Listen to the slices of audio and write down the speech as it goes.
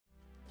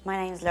My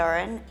name's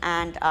Lauren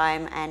and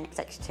I'm an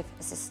executive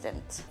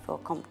assistant for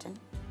Compton.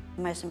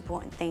 The most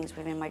important things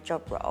within my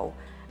job role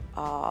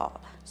are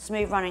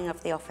smooth running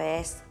of the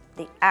office,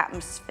 the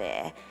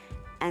atmosphere,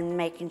 and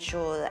making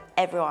sure that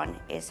everyone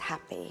is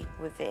happy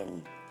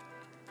within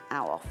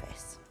our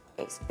office.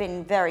 It's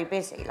been very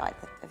busy,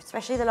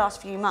 especially the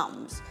last few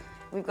months.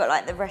 We've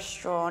got the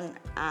restaurant,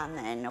 and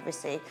then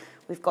obviously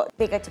we've got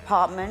bigger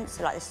departments,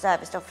 so the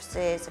serviced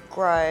offices have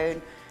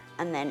grown,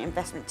 and then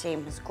investment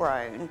team has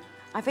grown.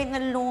 I think the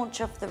launch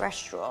of the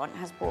restaurant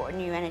has brought a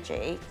new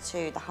energy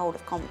to the whole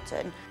of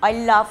Compton. I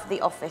love the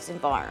office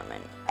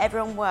environment.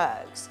 Everyone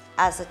works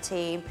as a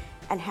team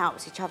and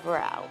helps each other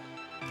out.